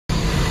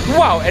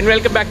Wow, and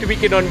welcome back to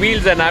Weekend on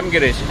Wheels, and I'm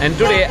Girish, and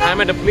today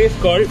I'm at a place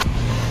called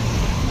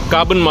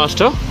Carbon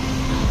Master.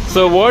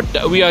 So what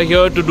we are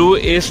here to do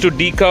is to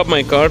decarb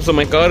my car. So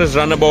my car has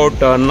run about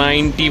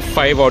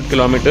 95 odd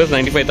kilometers,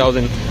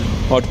 95,000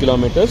 odd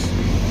kilometers.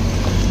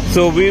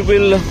 So we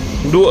will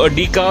do a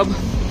decarb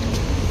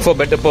for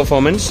better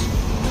performance.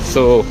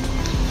 So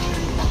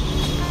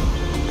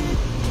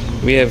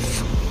we have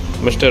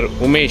Mr.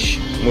 Umesh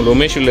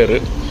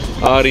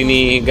are in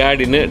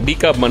Gardina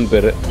decarb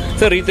manper.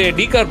 Sir, is a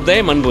decarb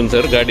day manbun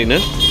sir Gardina?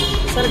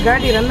 Sir,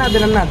 Gadi run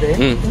the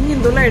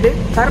engine delayed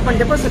carbon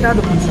deposit.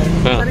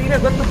 Sir, here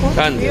got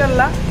to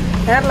real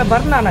air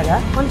burnanaga,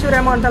 contour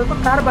amount of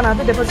carbon at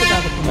the deposit.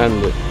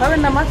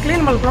 And Nama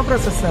clean multiple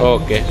process.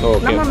 Okay.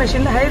 Nama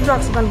machine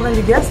hydrox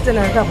controlling gas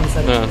generator.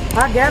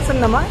 Gas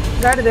and Nama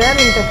got the air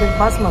intake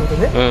pass month.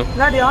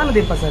 Got on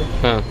the passer.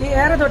 The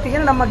air that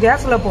again Nama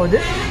gas lapod,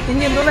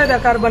 engine the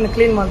carbon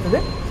clean month.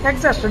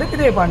 Exhausted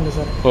ಇದೆ Pandu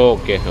sir.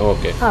 Okay.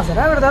 ಹಾ sir,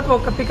 ಅವರದು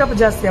pickup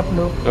ಜಾಸ್ತಿ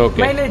ಆಪುಂಡು,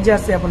 mileage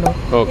ಜಾಸ್ತಿ ಆಪುಂಡು,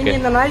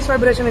 engine noise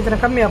vibration ಇತನ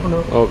ಕಮ್ಮಿ ಆಪುಂಡು,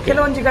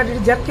 ಕೆಲವೊಂದು ಗಾಡಿ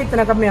ಜರ್ಕ್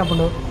ಇತನ ಕಮ್ಮಿ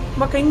ಆಪುಂಡು,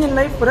 ಮತ್ತೆ ಇಂಜಿನ್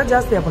ಲೈಫ್ ಪೂರ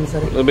ಜಾಸ್ತಿ ಆಪುಂಡು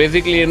ಸರ್.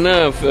 ಬೇಸಿಕಲಿ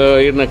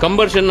ಇನ್ನ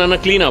ಕಂಬರ್ಷನ್ ಅನ್ನ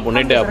ಕ್ಲೀನ್ ಆಪುಂಡು,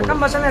 ಎಡ್ಡೆ ಆಪುಂಡು,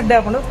 ಕಂಬರ್ಷನ್ ಎಡ್ಡೆ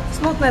ಆಪುಂಡು,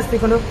 smoothness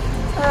ತಿಕೊಂಡು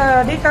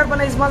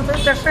decarbonize malthe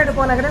test ride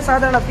ponagare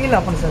sadharana feel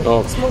apun sir.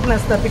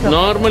 Smoothness the pick up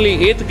normally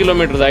 8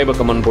 kilometers ai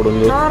bakka man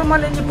podundu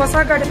normal enji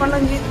pasa gaadi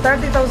pannanji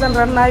 30,000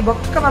 run ai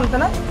bakka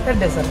mantana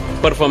edde sir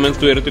performance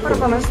tu eruthikondu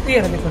performance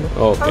theoretically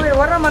ave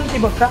vara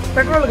manti bakka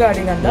petrol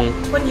gaadi ganda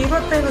onji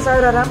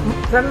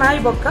 25,000 run ai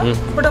bakka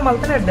puda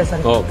maltana edde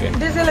sir.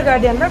 Diesel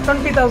gaadi andra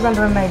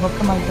 20,000 run ai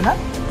bakka maltana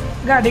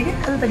gadige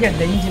anta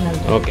gedde engine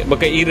anta. Okay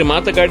bakka ee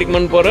maata gaadi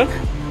man pora.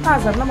 ಹಾ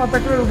sir, ನಮ್ಮ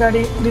petrol ಗಾಡಿ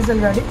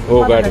diesel ಗಾಡಿ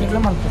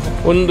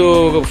ಒಂದು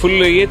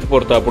full eight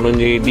ಪೋರ್ತಾ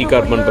ಪುಣಂಜಿ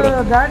ಡಿಕಾರ್ಬ್ ಮನ್ಪರ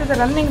ಗಾಡಿದ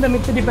running the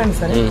myth depend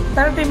sir.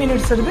 30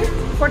 minutes ಇರ್ಬಿ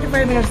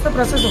 45 minutes the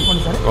process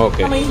open sir.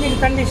 ನಮ್ಮ engine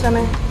condition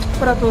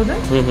ಪೂರ ತೋದು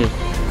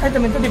ಐತ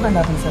ಮಿತ್ depend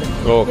ಆತನ sir.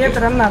 ಏತ್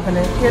run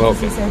ಆತಲೆ ಏತ್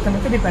CC ಐತ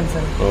ಮಿತ್ ಡಿಪೆಂಡ್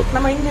ಸರ್.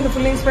 ನಮ್ಮ ಇಂಜಿನ್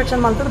ಫುಲ್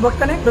ಇನ್ಸ್ಪೆಕ್ಷನ್ ಮಾಡ್ತದ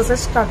ಬಕ್ಕನೆ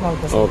ಪ್ರೊಸೆಸ್ ಸ್ಟಾರ್ಟ್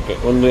ಮಾಡ್ತದೆ. ಓಕೆ,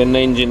 ಒಂದು ಎನ್ನ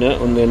ಇಂಜಿನ್,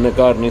 ಒಂದು ಎನ್ನ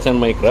ಕಾರ್ ನಿಸಾನ್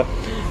ಮೈಕ್ರಾ.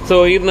 ಸೊ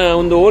ಇದನ್ನ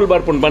ಒಂದು ಓಲ್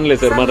ಬಾರ್ಪುಂಡ್ ಬನ್ಲೆ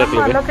ಸರ್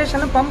ಮಾತಾಡ್ಲಿಕ್ಕೆ.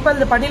 ಲೊಕೇಶನ್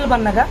ಪಂಪಲ್ ಪಡೀಲ್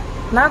ಬಂದಾಗ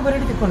Naguri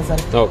tikkundu sir.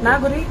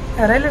 Naguri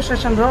railway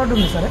station road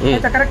undu sir.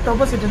 Ita correct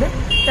opposite ide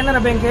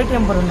Canara Bank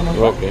ATM baro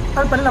namaga.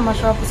 Alpalla nama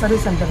shop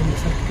service center undu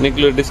sir.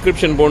 Niklu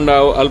description ponda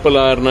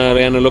alpalla arna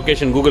yana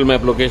location Google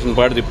map location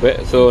paadippe.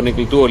 So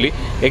niklu tuoli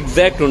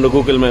exact undu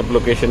Google map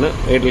location.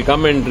 It will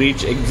come and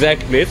reach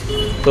exact place.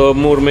 So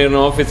more mere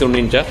office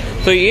undincha.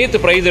 So eighth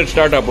price at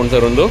start upon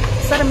sir undu.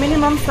 Sir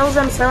minimum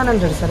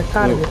 1,700 sir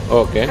car.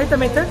 Okay.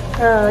 Ita method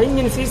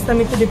engine fees the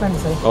method depend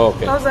sir.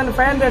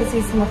 1,500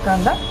 cc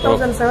makanda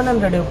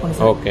 1,700 upon.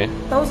 Okay.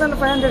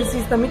 1,500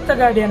 cc the mitta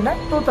gaadi anda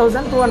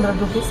 2,200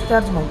 rupees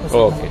charge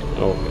ಮಾಡ್ತಾರೆ.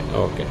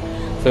 Okay.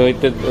 So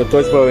it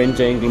ತೋರಿಸ್ಬೋ ಎಂಚ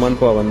ink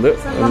ಮನ್ಪೋ ಒಂದು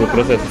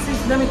process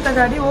the mitta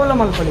gaadi Ola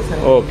ಮಲ್ಪಡಿ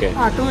sir. Okay.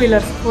 2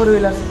 wheelers 4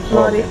 wheelers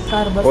lorry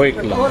car bus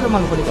Ola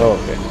ಮಲ್ಪಡಿ.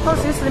 Okay. So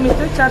cc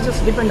limit charges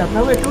depend ಆಗ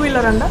ನಾವು 2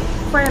 wheeler anda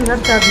 500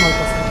 charge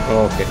ಮಾಡ್ತಾರೆ sir.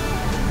 Okay.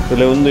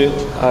 So ಒಂದು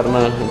ಆರ್ನ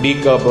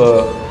ಡಿಕಾರ್ಬ್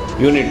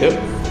unit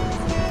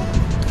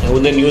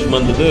ಒಂದೇ news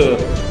ಬಂದದ್ದು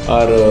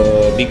R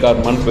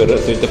ಡಿಕಾರ್ಬ್ ಮನ್ಪೇರು.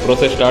 So ಇದು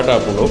ಪ್ರೊಸೆಸ್ ಸ್ಟಾರ್ಟ್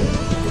ಆಗ್ಬೋದು.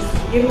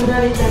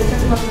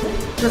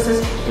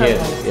 Yes.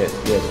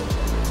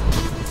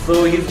 So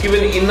he's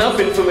given enough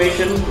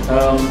information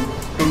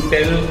to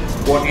tell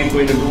what he's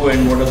going to do and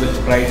what are the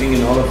pricing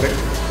and all of it.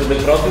 So the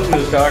process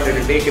will start. It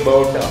will take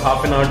about half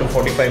an hour to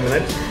 45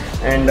 minutes.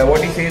 And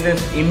what he says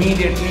is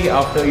immediately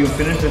after you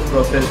finish this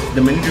process,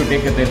 the minute you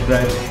take a test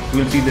drive, you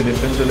will see the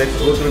difference. So let's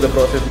go through the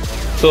process.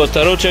 So a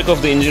thorough check of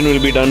the engine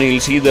will be done.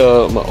 He'll see the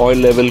oil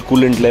level,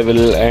 coolant level,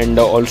 and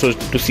also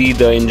to see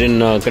the engine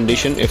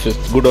condition, if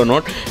it's good or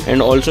not. And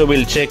also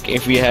we'll check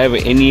if we have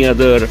any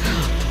other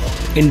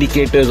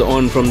indicators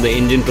on from the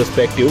engine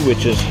perspective,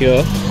 which is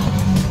here.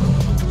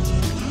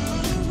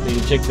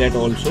 We'll check that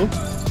also.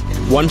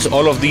 Once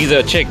all of these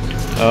are checked,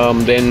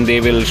 then they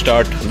will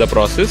start the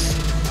process.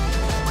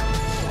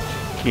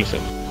 Please,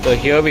 sir. So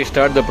here we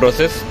start the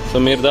process. So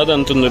mere dada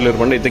antundullu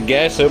irpande ಇದು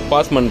gas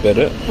pass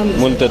ಮಾಡ್ತಾರೆ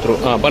ಮುಂತತ್ರು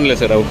ಬನ್ಲೆ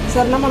sir ಅವು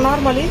sir ನಮ್ಮ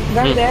normally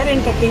ಗಾಡಿ air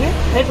intake ಗೆ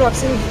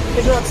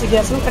hydroxy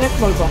gas ನ connect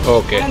ಮಾಡ್ಕೋ.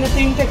 Okay.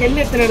 ಅಂದ್ರೆ intake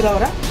ಎಲ್ಲಿ ಎತ್ತ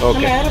ನಡೆದವರ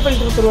ನಮ್ಮ ಏರ್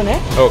ಫಿಲ್ಟರ್ ಥ್ರೂನೆ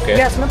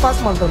ಗ್ಯಾಸ್ ನ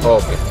ಪಾಸ್ ಮಾಡ್ತಾರೆ.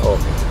 Okay.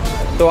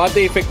 So are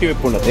they effective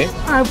ಇಪ್ಪುಂಡತೆ?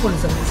 ಇಪ್ಪುಂಡು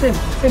sir. Same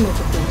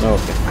effective.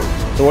 Okay.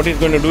 So what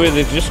he's going to do is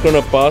it's just going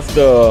to pass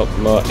the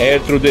air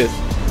through this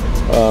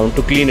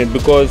to clean it,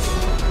 because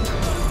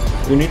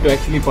you need to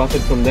actually pass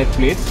it from that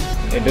place.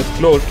 It is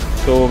closed,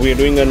 so we are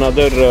doing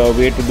another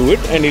way to do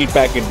it, and he'll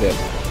pack it there.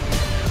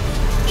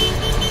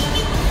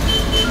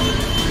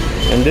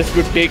 And this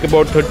would take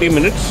about 30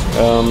 minutes.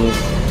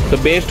 So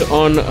based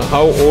on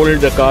how old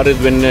the car is,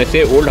 when I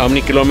say old, how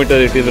many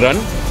kilometers it is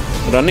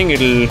running,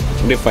 it will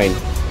define.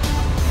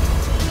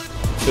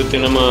 So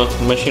ನಮ್ಮ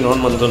machine on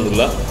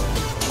mandondilla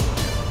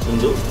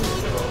ಒಂದು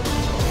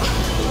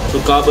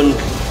carbon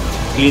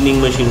cleaning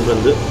machine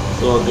ಬಂದು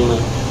so ಅದನ್ನ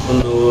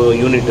ಒಂದು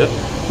unit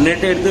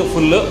net ಹಿಡಿದು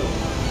full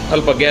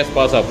ಅಲ್ಪ gas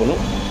pass ಹಾಕೋನು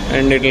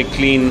and it will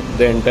clean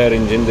the entire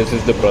engine. This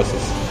is the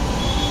process.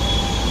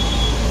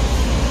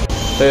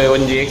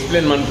 ಒಂಜಿ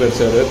explain ಮಾಡ್ತಾರೆ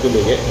sir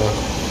ತುಲಿಗೆ.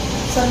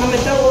 Sir ನಮ್ಮ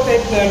ಹತ್ರ ಓ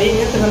ಟೈಪ್ ಗಾಡಿ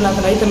ನನ್ನ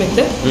ಐಟಮ್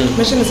ಇತ್ತು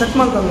ಮೆಷಿನ್ ಸೆಟ್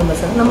ಮಾಡ್ಕೊಂಡ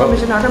ಸರ್ ನಮ್ಮ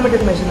ಮೆಷಿನ್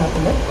ಆಟೋಮೆಟಿಕ್ ಮೆಷಿನ್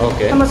ಆಗ್ತದೆ.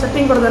 ನಮ್ಮ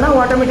ಸೆಟ್ಟಿಂಗ್ ಕೊಡೋದ ನಾವು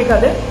ಆಟೋಮೆಟಿಕ್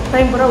ಅದೇ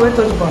ಟೈಮ್ ಪೂರ ಹೋಗಿ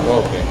ತೋರಿಸ್ಕೊಂಡು.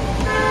 ಓಕೆ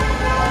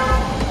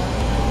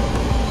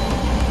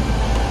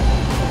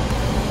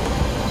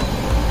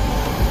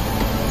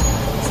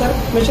ಸರ್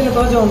ಮೆಷಿನ್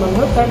ತೋಜ ಒಂದು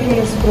 30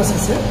 ಮಿನಿಟ್ಸ್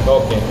ಪ್ರೊಸೆಸ್.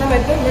 ಓಕೆ ನಮ್ಮ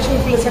ಹತ್ರ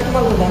ಮೆಷಿನ್ ಫುಲ್ ಸೆಟ್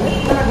ಮಾಡ್ಕೊಂಡಾನೆ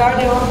ನನ್ನ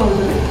ಗಾಡಿ ಆನ್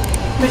ಮಾಡ್ತೀವಿ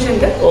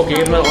ಮೆಷಿನ್ಗೆ. ಓಕೆ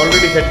ಇರ್ನ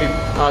ಆಲ್ರೆಡಿ ಸೆಟ್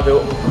ಅದು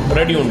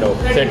ರೆಡಿ ಉಂಟು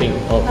ಸೆಟ್ಟಿಂಗ್.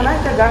 ಓಕೆ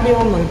ನಾನು ಗಾಡಿ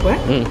ಆನ್ ಮಾಡ್ಕೊ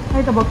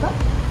ಆಯ್ತಾ ಬೊಕ್ಕ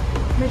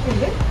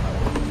ಮೆಷಿನ್ಗೆ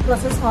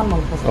process on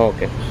also.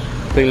 Okay,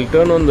 so we'll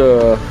turn on the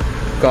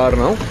car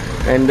now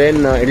and then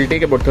it'll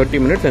take about 30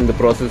 minutes and the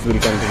process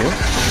will continue.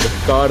 The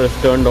car is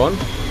turned on,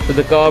 so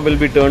the car will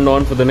be turned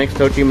on for the next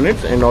 30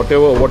 minutes and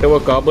whatever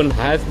carbon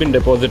has been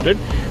deposited,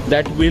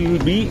 that will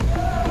be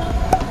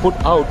put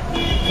out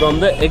from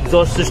the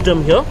exhaust system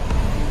here,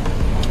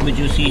 which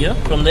you see here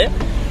from there,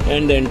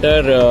 and the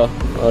entire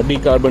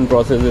decarbon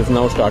process is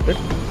now started,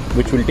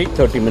 which will take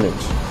 30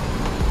 minutes.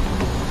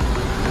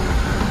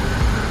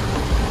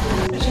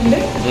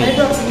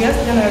 Hydroxy gas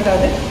generate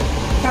ಆದ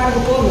ಕಾರ್ಗೆ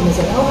ಹೋಗುದು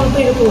sir ಅವಂತೂ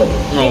ಇದು ಹೋಗಿ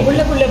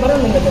ಗುಳ್ಳೆ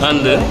ಬರೋದು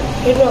ಅಂದ್ರೆ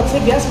hydroxy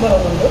gas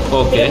ಬರೋದು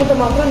ಊಟ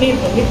ಮಾತ್ರ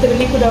ನೀರು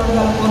ಲಿಕ್ವಿಡ್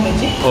ಆಗೋದಲ್ಲ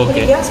ಕೊಂದಿಚ್ಚಿ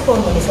ಗ್ಯಾಸ್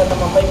ಹೋಗ್ಬೋದು ಸರ್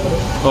ನಮ್ಮ ಪೈಪ್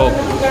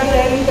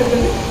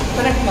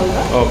ಕನೆಕ್ಟ್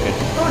ಮಾಡಿದ್ರೆ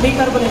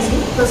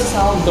ಡಿಕಾರ್ಬನೈಸಿಂಗ್ ಪ್ರೊಸೆಸ್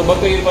ಆಗುತ್ತೆ.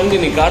 ಬಟ್ ಇಲ್ಲಿ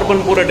ಬಂದಿನಿ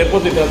ಕಾರ್ಬನ್ ಪೂರ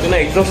ಡೆಪಾಸಿಟ್ ಆದ್ರೆ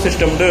ಎಕ್ಸಾಸ್ಟ್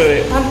ಸಿಸ್ಟಮ್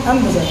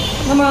ಅಂದು ಸರ್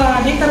ನಮ್ಮ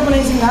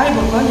ಡಿಕಾರ್ಬನೈಸಿಂಗ್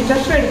ಆಗಬೇಕು ಅಂದ್ರೆ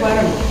ಟೆಸ್ಟ್ ರೈಡ್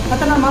ಬರೋದು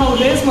ಮತ್ತೆ ನಮ್ಮ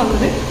ರೇಸ್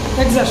ಮಾಡ್ತದೆ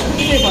ಎಕ್ಸಾಸ್ಟ್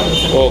ಇದೇ ಮಾಡೋದು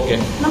ಸರ್. ಓಕೆ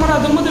ನಮ್ಮ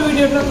ದುಮ್ಮದ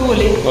ವಿಡಿಯೋ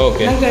ತಗೋಲಿ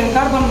ನಂಗೆ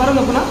ಕಾರ್ಬನ್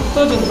ಬರೋದು ಪುನಃ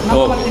ತೋಜೋದು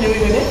ನಮ್ಮ ಮಾಡ್ತೀನಿ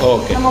ವಿಡಿಯೋಲಿ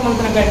ನಮ್ಮ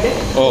ಮಂತ್ರ ಗಡ್ಡೆ.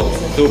 Okay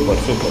super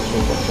super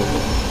super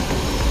super.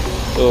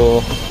 So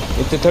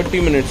it's a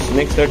 30 minutes.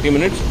 Next 30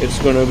 minutes it's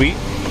going to be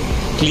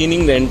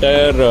cleaning the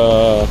entire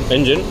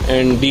engine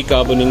and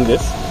decarboning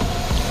this.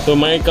 So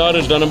my car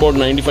has done about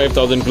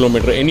 95,000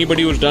 kilometers.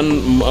 Anybody who's done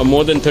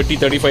more than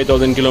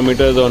 35,000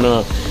 kilometers on a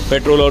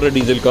petrol or a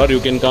diesel car,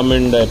 you can come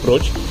and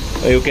approach.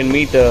 You can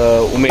meet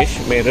Umesh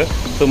Mera.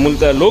 So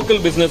multa local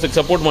business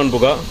support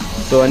manpuga.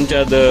 So ancha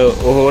the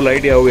whole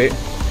idea away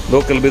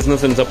local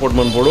business and support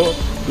manpodu.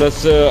 Plus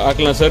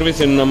akla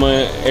service in nama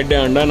edde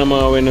anda nama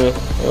avenu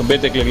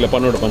beteklegla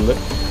panodu pande.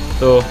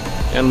 So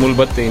and mul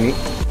batteni.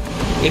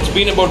 It's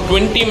been about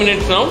 20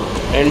 minutes now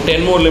and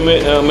 10 more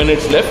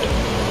minutes left.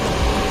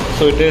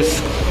 So it is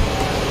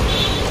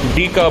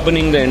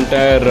decarboning the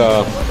entire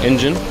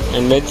engine,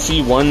 and let's see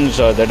once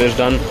that is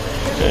done,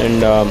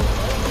 and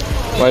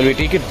while we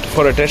take it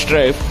for a test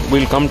drive,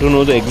 we'll come to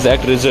know the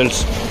exact results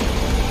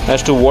as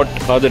to what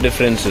are the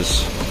differences.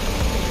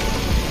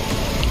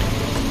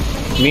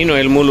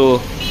 Meanwhile, Mulu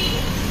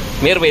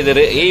mere weather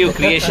AU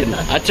creation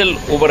achal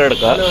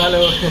ubaradka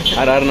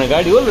ararna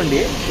gaadi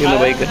olundi illa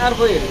bike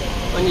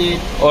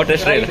oh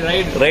test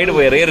ride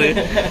boy rare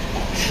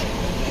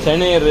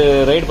ಸೆಣೆಯರ್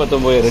ride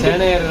ಪತ್ತೊಂಬೋಯರು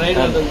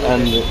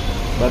ಅಂದು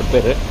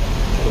ಬರ್ಪೇರು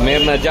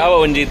ಮೇರ್ನ ಜಾವ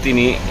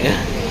ಒಂಜಿತ್ತೀನಿ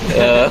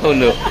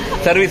ಒಂದು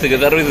ಸರ್ವಿಸ್ಗೆ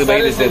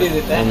ಬೈದು ಸೇರಿ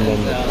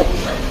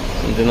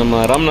ಅಂದು ನಮ್ಮ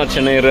ರಾಮನಾಥ್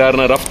ಶೆಣೆಯರ್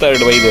ಯಾರನ್ನ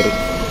ರಫ್ತಾರ್ಡ್ ಬೈದರು.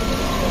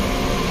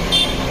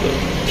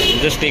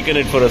 Just taken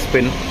it for a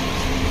spin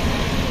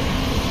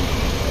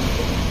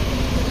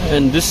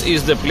and this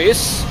is the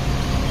place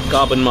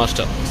Carbon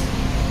Master.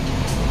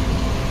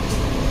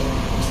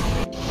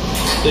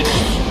 It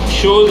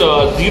shows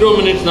 0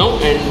 minutes now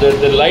and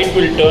the light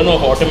will turn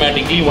off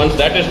automatically. Once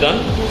that is done,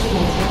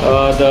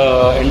 the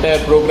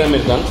entire program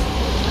is done.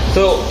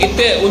 So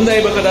itte unda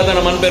ibakada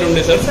na man per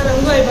unde sir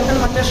unda ibakada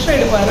ma test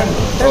ride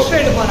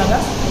panaga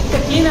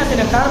clean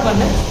atina carbon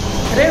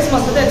race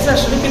ಮಾಡ್ತದೆ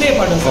exhaust repeat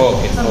ಮಾಡೋದು.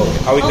 Okay okay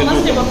ಅವೈತೆ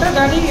ಮತ್ತೆ ಬಕ್ಕ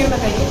ಗಾಡಿ ಇರ್ನ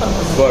ಕೈಗೆ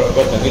purpose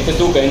ಗೊತ್ತಾ ಇತ್ತೆ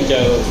ತೂಕ ಇಂಚ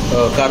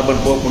ಕಾರ್ಬನ್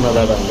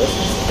ಪೋಪುನದಾದ ಅಂದ್ರೆ.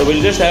 So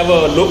we'll just have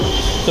a look.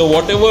 So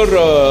whatever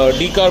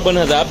decarbon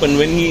has happened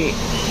when he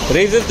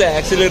raises the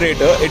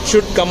accelerator, it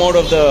should come out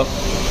of the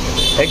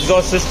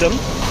exhaust system.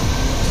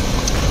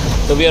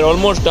 So we are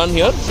almost done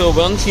here. So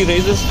once he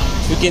raises,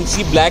 you can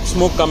see black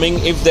smoke coming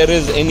if there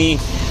is any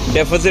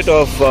deficit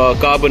of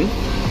carbon.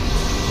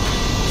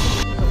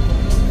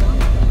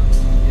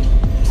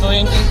 So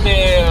ಎಂಚಿತ್ತೆ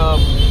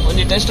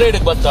ಒಂದು test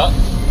ರೈಡ್ಗೆ ಬತ್ತ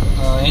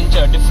ಎಂಚ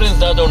difference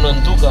ದಾದ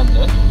ಒಂದು ತೂಕ ಅಂತ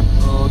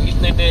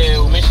ಇತ್ನೈತೆ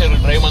ಉಮೇಶ್ ಅವರು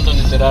try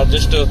ಮಾಡ್ತಿದ್ದಾರೆ.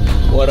 Just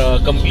ಅವರ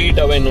ಕಂಪ್ಲೀಟ್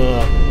ಅವೇನು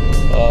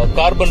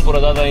ಕಾರ್ಬನ್ ಪೂರ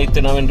ದಾದ ಇತ್ತು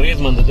ನಾವೇನು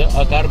ರೇಸ್ ಬಂದದ್ದು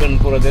ಆ ಕಾರ್ಬನ್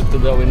ಪೂರ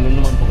ಎತ್ತದ ಅವೇನು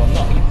ನಿನ್ನ ಮಾಡ್ಕೊಂಡ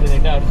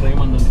ಇತ್ತೈತೆ ಅವ್ರು ಟ್ರೈ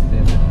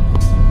ಮಾಡ್ತಿದ್ದಾರೆ.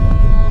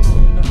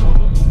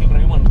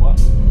 ಟ್ರೈ ಮಾಡುವ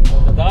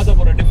ದಾದ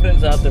ಪೂರ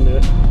ಡಿಫ್ರೆನ್ಸ್ ಆತಂದು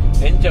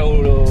ಎಂಚ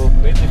ಅವಳು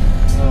ಬೇಸಿಕ್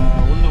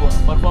ಒಂದು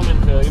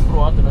ಪರ್ಫಾರ್ಮೆನ್ಸ್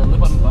ಇಂಪ್ರೂವ್ ಆತನ ಅಂದು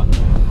ಬಂದ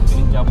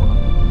ಎಂಚ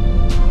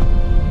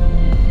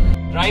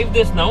drive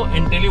this now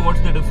and tell you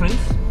what's the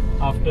difference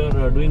after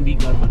doing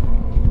decarbon.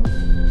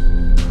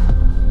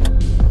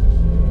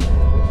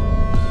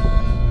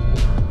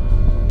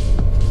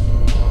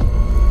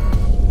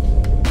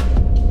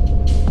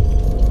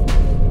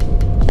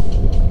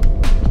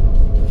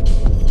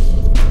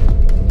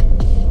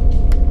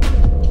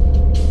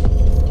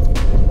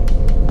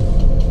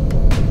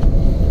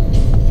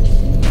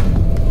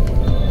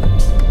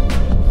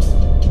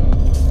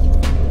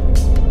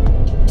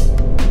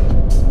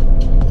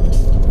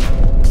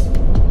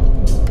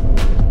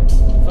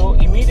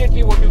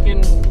 What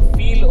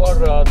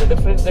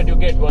difference that you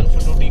get once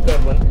you do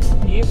decarbon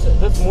is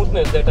the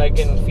smoothness that I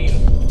can feel.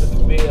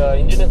 The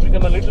engine has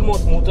become a little more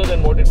smoother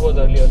than what it was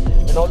earlier,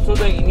 and also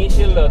the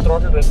initial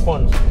throttle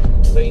response.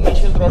 The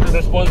initial throttle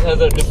response has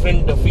a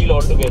different feel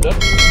altogether.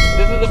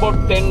 This is about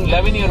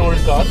 11-year-old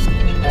car,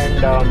 and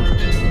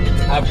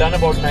I've done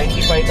about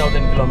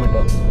 95,000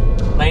 kilometers.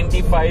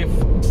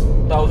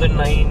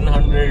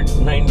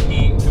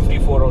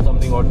 95,954 or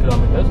something odd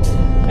kilometers,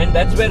 and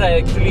that's where I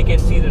actually can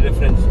see the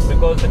difference,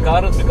 because the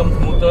car has become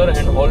smoother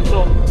and also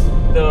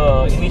the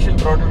initial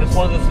throttle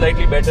response is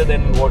slightly better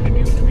than what it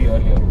used to be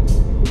earlier.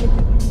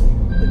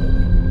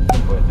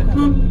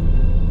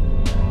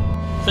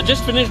 So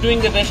just finished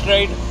doing the test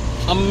ride.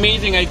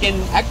 Amazing. I can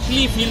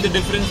actually feel the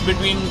difference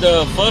between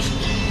the first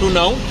to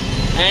now,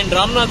 and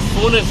Ramnath's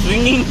phone is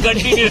ringing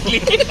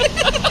continuously.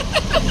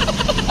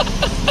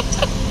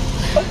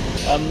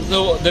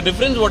 So the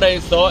difference what I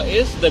saw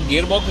is the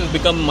gearbox has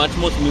become much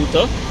more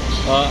smoother.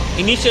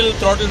 Initial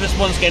throttle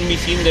response can be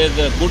seen, there's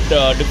a good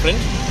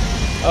difference.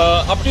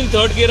 Up till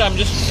third gear I'm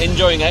just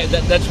enjoying.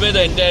 That's where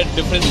the entire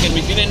difference can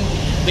be seen, and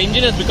the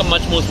engine has become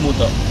much more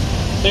smoother.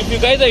 So if you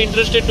guys are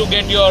interested to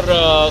get your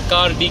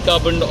car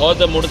decarboned, or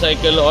the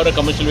motorcycle or a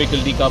commercial vehicle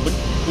decarboned,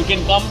 you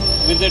can come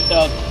visit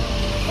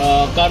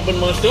Carbon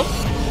Master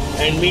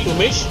and meet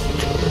Umesh.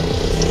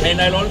 And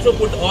I'll also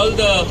put all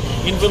the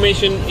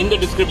information in the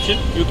description.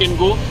 You can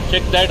go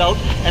check that out,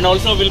 and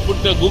also we'll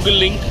put the Google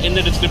link in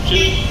the description.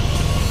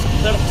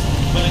 Sir,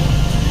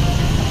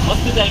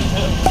 must thanks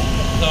sir.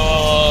 So,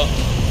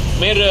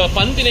 मेरे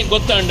पंतिने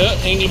गोत्तांड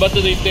इंग्ल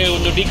बत्तद इत्ते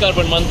उंदु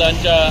decarbon मंद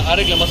अंचा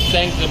आरेग्ल मस्त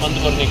thanks मंद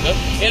करनेक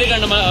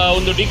एरेगंड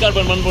उंदु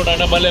decarbon मंद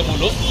पोटांड बले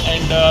मूलो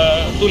and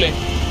तुले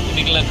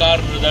इदिकल car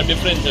the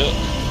difference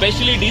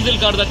especially diesel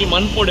car दाकि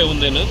मन पोडे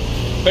उंदेनु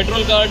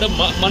petrol car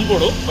मन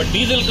पोडो but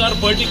diesel car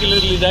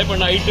particularly जाय पण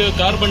it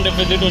carbon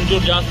deficit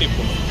उंचूर जास्ति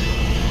पोडो.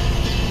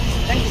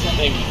 Thank you sir.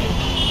 Thank you.